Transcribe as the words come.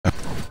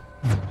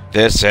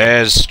This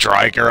is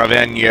Stryker of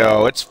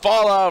Enyo. It's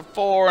Fallout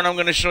 4, and I'm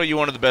going to show you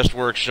one of the best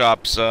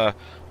workshops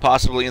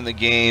possibly in the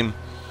game.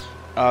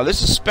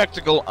 This is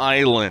Spectacle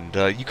Island.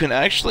 You can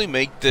actually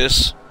make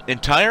this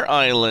entire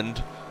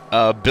island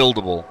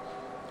buildable,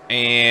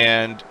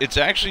 and it's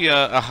actually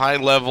a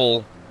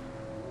high-level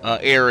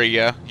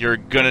area. You're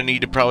going to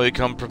need to probably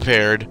come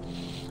prepared.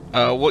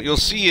 What you'll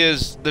see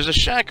is there's a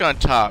shack on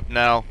top.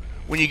 Now,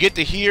 when you get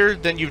to here,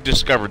 then you've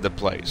discovered the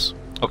place.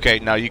 Okay,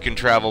 now you can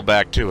travel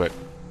back to it.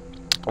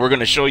 We're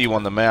going to show you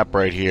on the map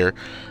right here.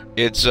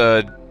 It's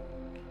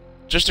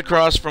just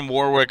across from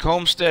Warwick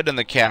Homestead and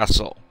the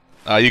castle.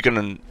 You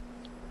can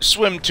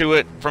swim to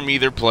it from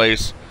either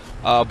place,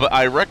 but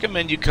I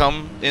recommend you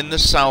come in the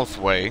south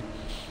way.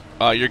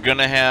 You're going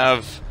to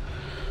have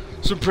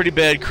some pretty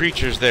bad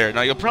creatures there.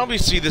 Now, you'll probably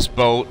see this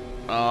boat.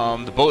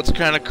 The boat's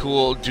kind of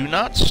cool. Do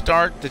not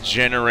start the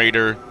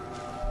generator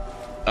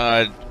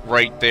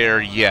right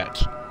there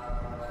yet.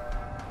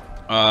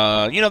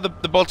 You know,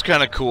 the boat's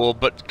kind of cool,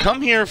 but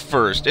come here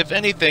first. If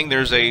anything,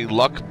 there's a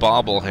luck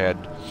bobblehead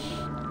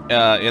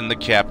in the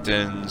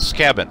captain's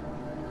cabin.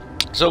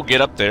 So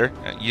get up there.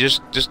 You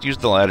just use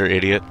the ladder,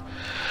 idiot.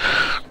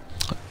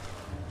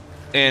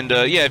 And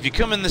yeah, if you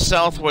come in the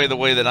south way, the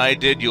way that I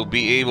did, you'll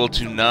be able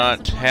to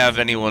not have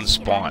anyone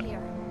spawn.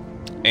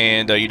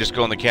 And you just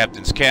go in the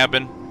captain's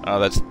cabin.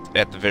 That's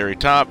at the very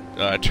top.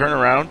 Turn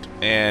around,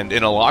 and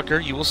in a locker,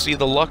 you will see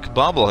the luck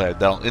bobblehead.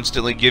 That'll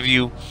instantly give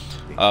you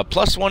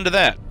 +1 to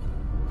that.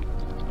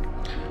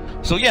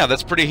 So yeah,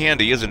 that's pretty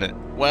handy, isn't it?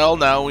 Well,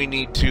 now we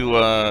need to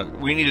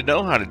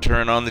know how to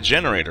turn on the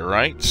generator,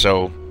 right?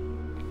 So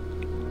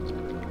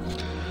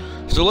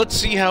let's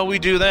see how we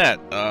do that.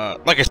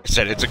 Like I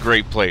said, it's a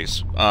great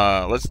place.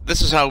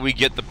 This is how we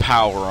get the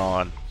power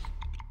on.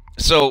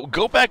 So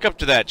go back up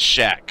to that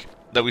shack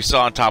that we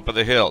saw on top of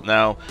the hill.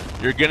 Now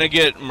you're gonna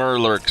get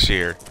murlurks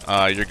here.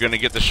 You're gonna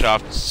get the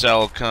soft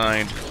cell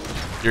kind.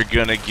 You're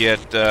gonna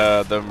get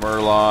the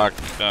Murloc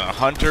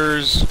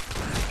Hunters.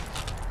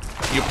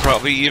 You'll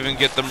probably even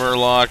get the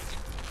Murloc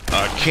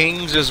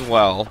Kings as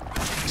well.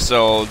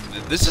 So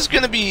this is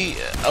gonna be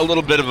a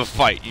little bit of a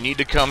fight. You need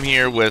to come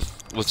here with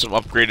some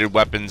upgraded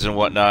weapons and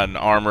whatnot, and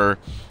armor,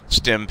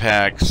 stim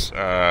packs,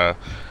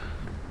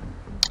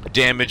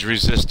 damage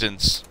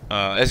resistance.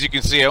 As you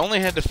can see, I only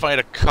had to fight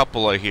a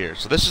couple of here.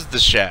 So this is the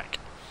shack,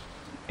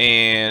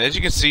 and as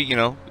you can see, you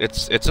know,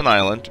 it's an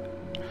island.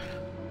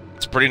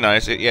 It's pretty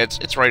nice. Yeah,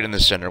 it's right in the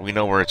center. We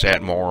know where it's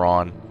at,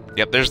 moron.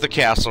 Yep, there's the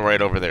castle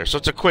right over there. So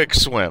it's a quick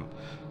swim.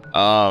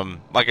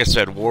 Like I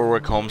said,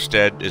 Warwick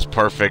Homestead is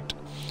perfect.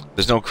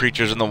 There's no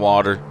creatures in the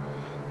water.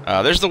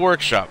 There's the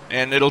workshop,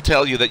 and it'll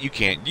tell you that you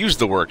can't use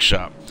the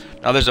workshop.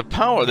 Now there's a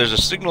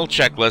signal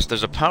checklist.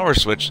 There's a power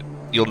switch,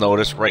 you'll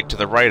notice, right to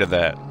the right of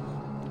that.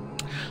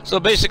 So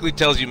it basically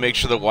tells you make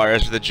sure the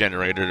wires to the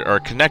generator are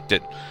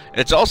connected. And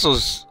it's also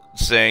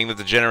saying that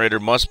the generator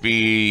must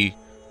be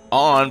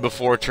on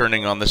before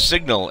turning on the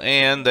signal,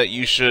 and that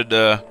you should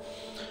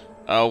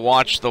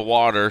watch the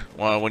water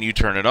when you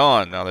turn it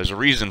on. Now there's a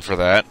reason for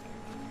that.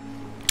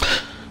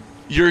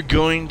 You're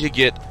going to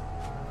get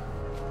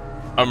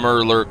a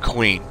Murlurk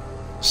Queen,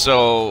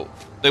 so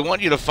they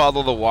want you to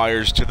follow the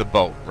wires to the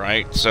boat,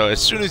 right? So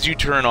as soon as you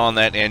turn on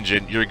that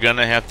engine, you're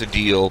gonna have to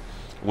deal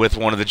with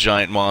one of the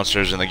giant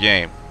monsters in the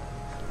game.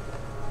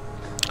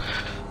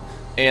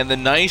 And the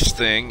nice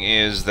thing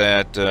is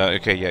that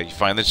okay, yeah, you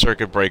find the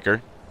circuit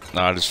breaker.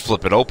 Just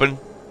flip it open,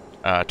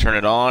 turn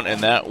it on,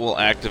 and that will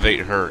activate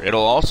her. It'll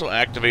also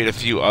activate a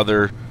few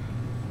other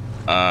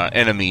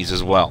enemies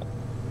as well.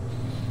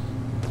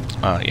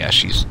 Yeah,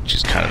 she's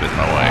kind of in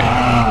my way.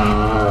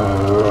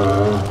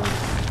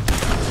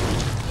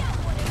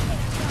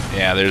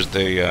 Yeah, there's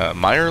the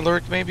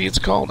Mirelurk, maybe it's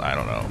called? I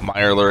don't know.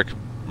 Mirelurk,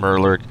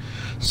 Murlurk.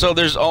 So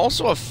there's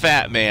also a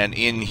fat man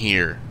in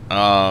here.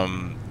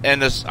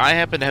 And I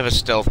happen to have a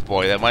stealth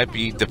boy. That might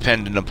be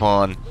dependent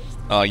upon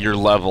your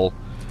level.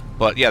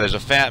 But yeah, there's a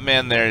fat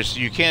man there, so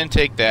you can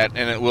take that,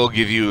 and it will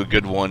give you a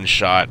good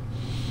one-shot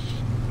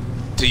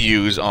to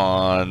use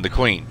on the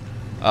queen.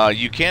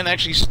 You can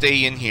actually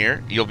stay in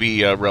here. You'll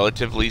be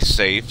relatively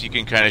safe. You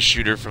can kind of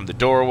shoot her from the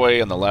doorway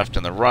on the left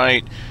and the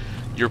right.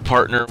 Your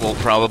partner will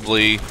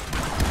probably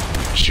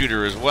shoot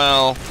her as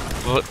well.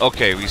 But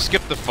okay, we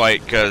skipped the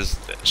fight because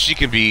she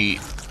can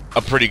be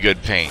a pretty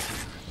good pain.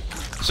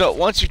 So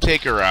once you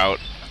take her out,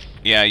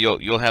 yeah,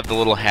 you'll have the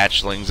little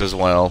hatchlings as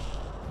well.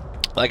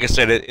 Like I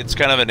said, it's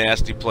kind of a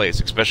nasty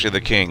place, especially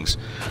the kings.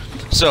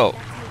 So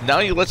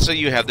now let's say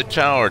you have the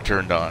tower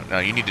turned on. Now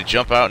you need to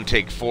jump out and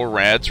take 4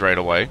 rads right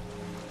away.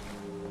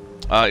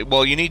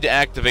 Well, you need to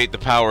activate the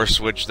power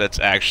switch that's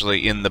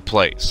actually in the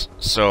place.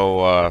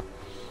 So,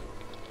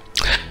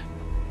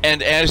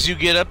 and as you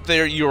get up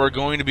there, you are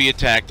going to be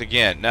attacked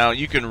again. Now,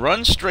 you can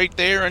run straight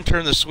there and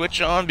turn the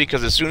switch on,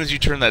 because as soon as you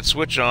turn that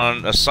switch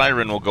on, a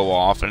siren will go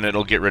off, and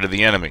it'll get rid of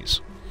the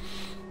enemies.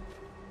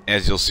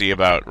 As you'll see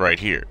about right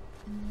here.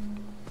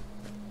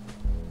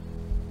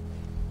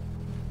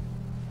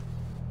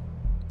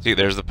 See,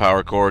 there's the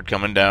power cord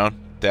coming down.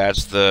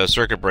 That's the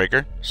circuit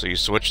breaker. So you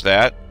switch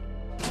that.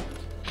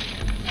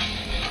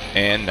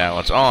 And now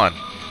it's on.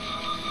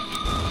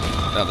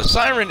 Now, the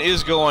siren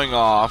is going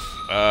off.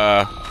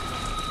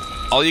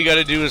 All you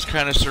gotta do is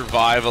kind of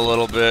survive a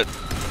little bit.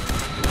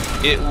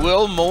 It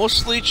will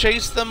mostly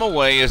chase them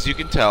away, as you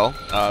can tell.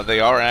 They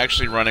are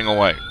actually running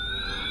away.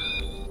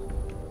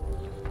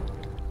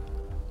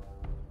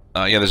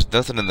 Yeah, there's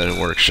nothing in the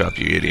workshop,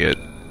 you idiot.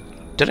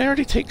 Did I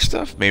already take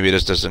stuff? Maybe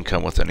this doesn't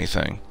come with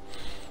anything.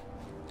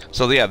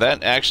 So yeah,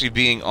 that actually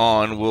being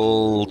on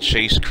will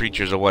chase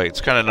creatures away.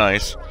 It's kind of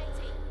nice.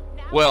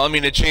 Well, I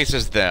mean, it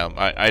chases them.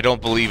 I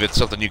don't believe it's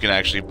something you can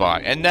actually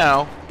buy. And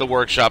now, the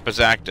workshop is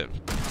active.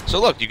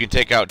 So look, you can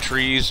take out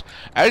trees.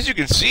 As you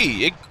can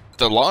see,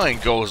 the line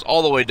goes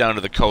all the way down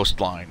to the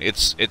coastline.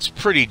 It's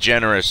pretty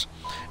generous,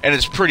 and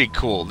it's pretty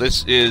cool.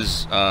 This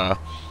is,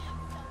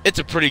 it's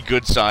a pretty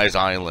good-sized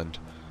island.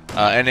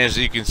 And as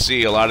you can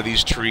see, a lot of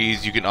these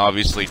trees you can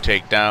obviously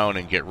take down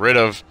and get rid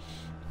of.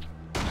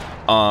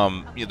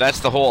 That's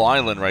the whole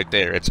island right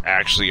there. It's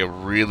actually a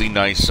really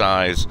nice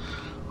size.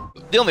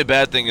 The only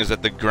bad thing is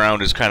that the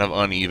ground is kind of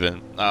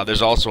uneven.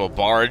 There's also a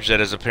barge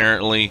that is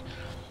apparently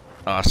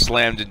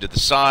slammed into the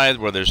side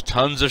where there's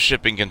tons of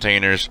shipping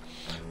containers.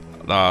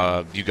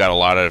 You got a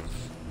lot of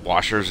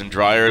washers and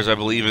dryers, I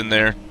believe, in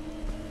there.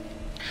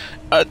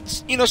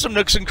 You know, some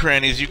nooks and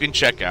crannies you can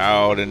check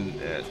out, and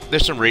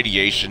there's some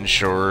radiation,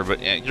 sure, but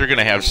you're going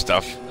to have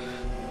stuff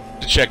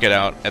to check it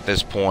out at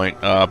this point.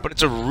 But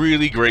it's a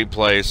really great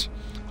place.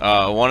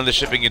 One of the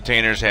shipping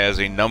containers has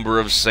a number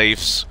of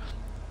safes.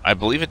 I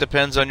believe it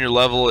depends on your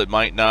level. It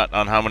might not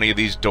on how many of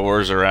these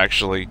doors are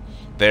actually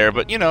there,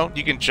 but you know,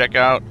 you can check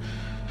out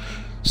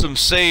some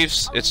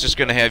safes. It's just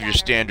going to have your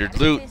standard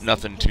loot,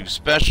 nothing too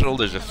special.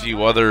 There's a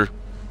few other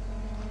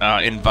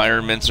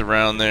environments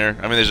around there.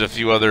 I mean, there's a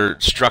few other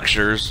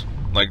structures,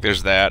 like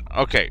there's that.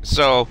 Okay,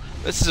 so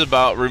this is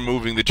about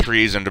removing the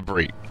trees and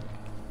debris.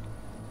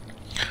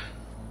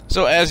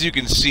 So as you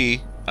can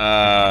see,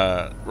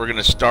 we're going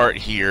to start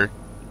here.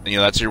 You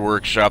know, that's your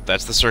workshop.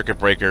 That's the circuit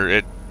breaker.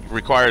 It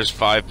requires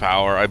 5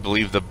 power. I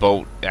believe the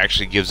boat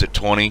actually gives it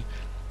 20,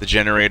 the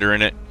generator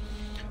in it.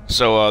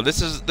 So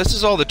this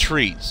is all the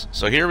trees.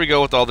 So here we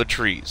go with all the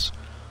trees.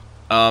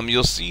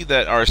 You'll see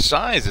that our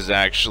size is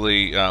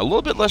actually a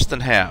little bit less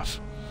than half.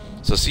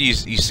 So see,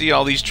 you see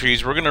all these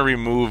trees. We're going to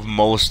remove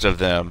most of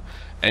them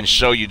and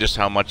show you just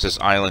how much this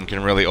island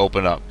can really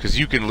open up, because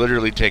you can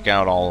literally take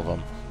out all of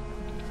them.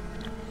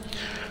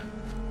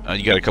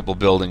 You got a couple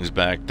buildings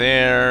back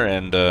there,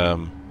 and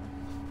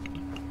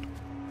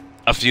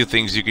a few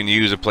things you can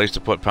use, a place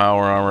to put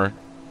power armor.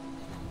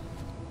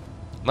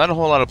 Not a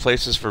whole lot of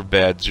places for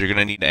beds. You're going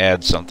to need to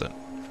add something.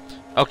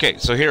 Okay,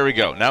 so here we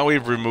go. Now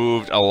we've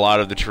removed a lot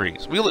of the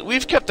trees.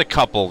 We've kept a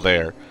couple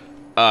there,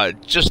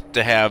 just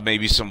to have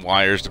maybe some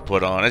wires to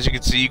put on. As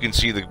you can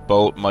see the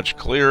boat much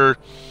clearer.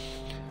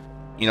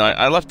 You know,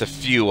 I left a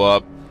few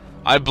up.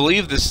 I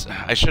believe this,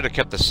 I should have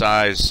kept the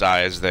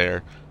size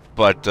there,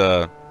 but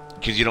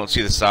because you don't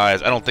see the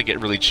size, I don't think it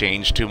really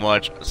changed too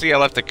much. See, I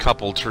left a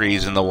couple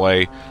trees in the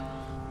way,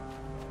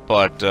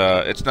 but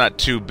it's not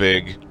too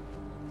big.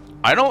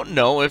 I don't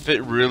know if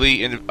it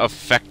really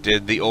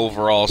affected the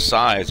overall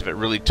size, if it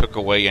really took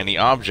away any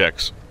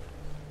objects.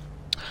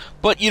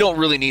 But you don't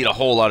really need a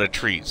whole lot of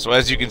trees. So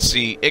as you can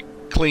see,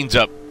 it cleans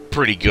up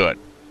pretty good.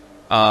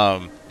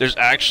 There's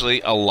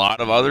actually a lot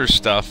of other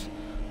stuff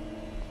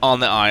on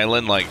the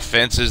island, like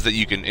fences that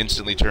you can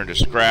instantly turn to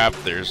scrap.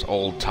 There's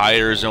old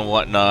tires and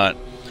whatnot.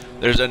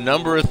 There's a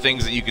number of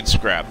things that you can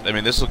scrap. I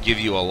mean, this will give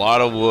you a lot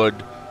of wood.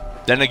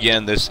 Then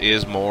again, this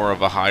is more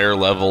of a higher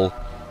level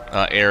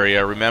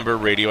area. Remember,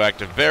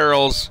 radioactive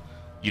barrels,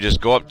 you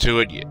just go up to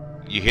it,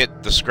 you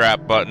hit the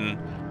scrap button,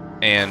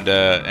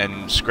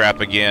 and scrap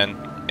again,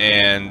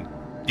 and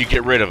you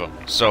get rid of them.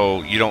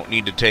 So you don't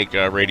need to take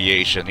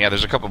radiation. Yeah,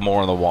 there's a couple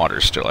more in the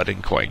water still I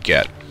didn't quite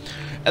get.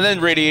 And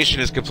then radiation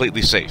is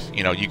completely safe.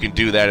 You know, you can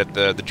do that at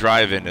the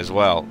drive-in as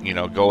well. You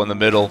know, go in the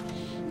middle.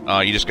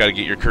 You just got to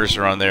get your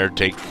cursor on there,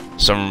 take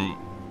some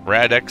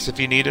Rad-X if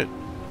you need it.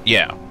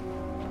 Yeah.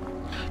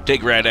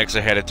 Take Rad-X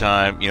ahead of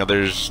time. You know,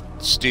 there's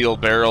steel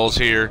barrels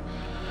here.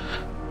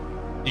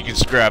 You can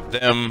scrap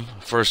them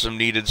for some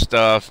needed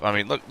stuff. I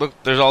mean, look,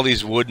 there's all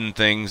these wooden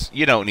things.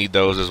 You don't need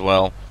those as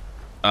well.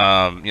 You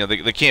know,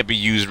 they can't be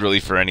used really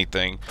for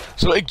anything.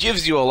 So it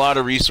gives you a lot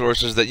of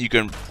resources that you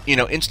can, you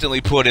know,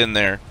 instantly put in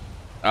there.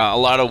 A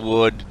lot of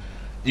wood.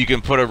 You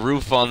can put a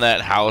roof on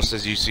that house,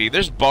 as you see.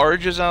 There's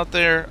barges out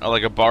there,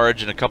 like a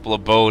barge and a couple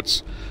of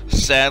boats.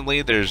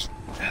 Sadly, there's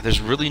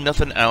really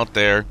nothing out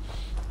there.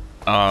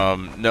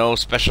 No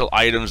special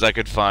items I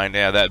could find.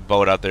 Yeah, that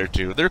boat out there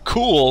too. They're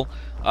cool.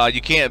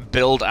 You can't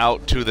build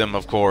out to them,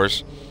 of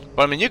course.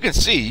 But I mean, you can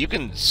see, you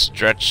can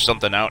stretch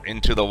something out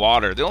into the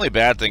water. The only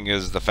bad thing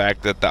is the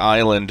fact that the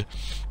island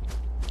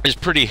is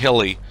pretty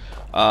hilly.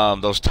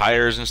 Those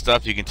tires and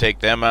stuff, you can take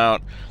them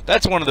out.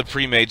 That's one of the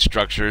pre-made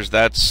structures.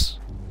 That's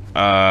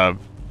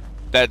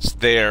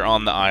there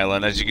on the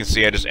island. As you can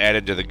see, I just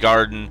added to the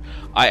garden.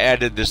 I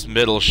added this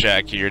middle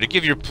shack here to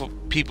give your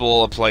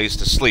people a place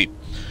to sleep,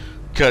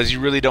 because you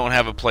really don't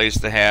have a place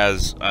that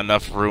has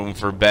enough room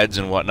for beds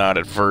and whatnot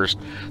at first.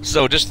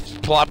 So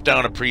just plop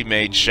down a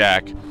pre-made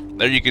shack.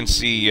 There you can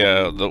see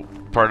the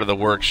part of the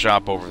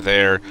workshop over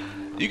there.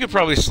 You could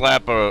probably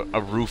slap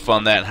a roof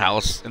on that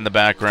house in the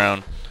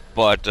background.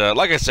 But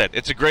like I said,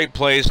 it's a great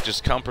place.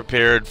 Just come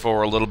prepared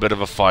for a little bit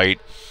of a fight.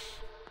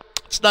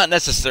 It's not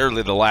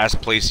necessarily the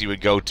last place you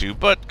would go to,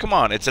 but come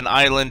on, it's an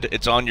island.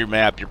 It's on your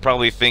map. You're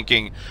probably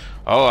thinking,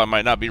 oh, I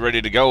might not be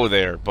ready to go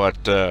there.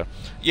 But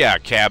yeah,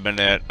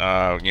 cabinet,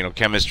 you know,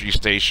 chemistry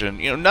station.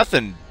 You know,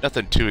 nothing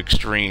too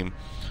extreme.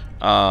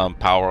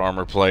 Power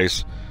armor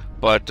place.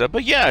 But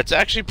yeah, it's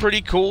actually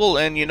pretty cool.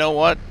 And you know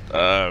what?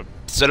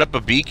 Set up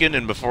a beacon,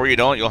 and before you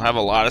know it, you'll have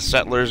a lot of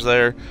settlers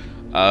there.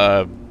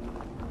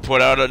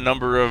 Put out a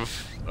number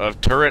of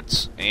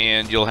turrets,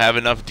 and you'll have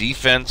enough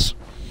defense.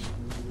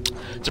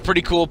 It's a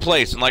pretty cool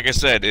place, and like I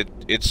said,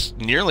 it's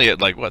nearly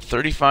at like, what,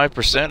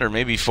 35% or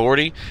maybe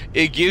 40?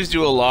 It gives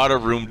you a lot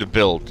of room to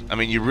build. I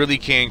mean, you really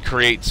can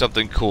create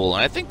something cool,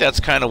 and I think that's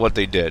kind of what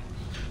they did.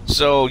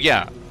 So,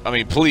 yeah, I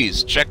mean,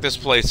 please, check this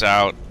place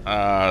out.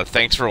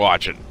 Thanks for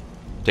watching.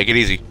 Take it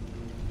easy.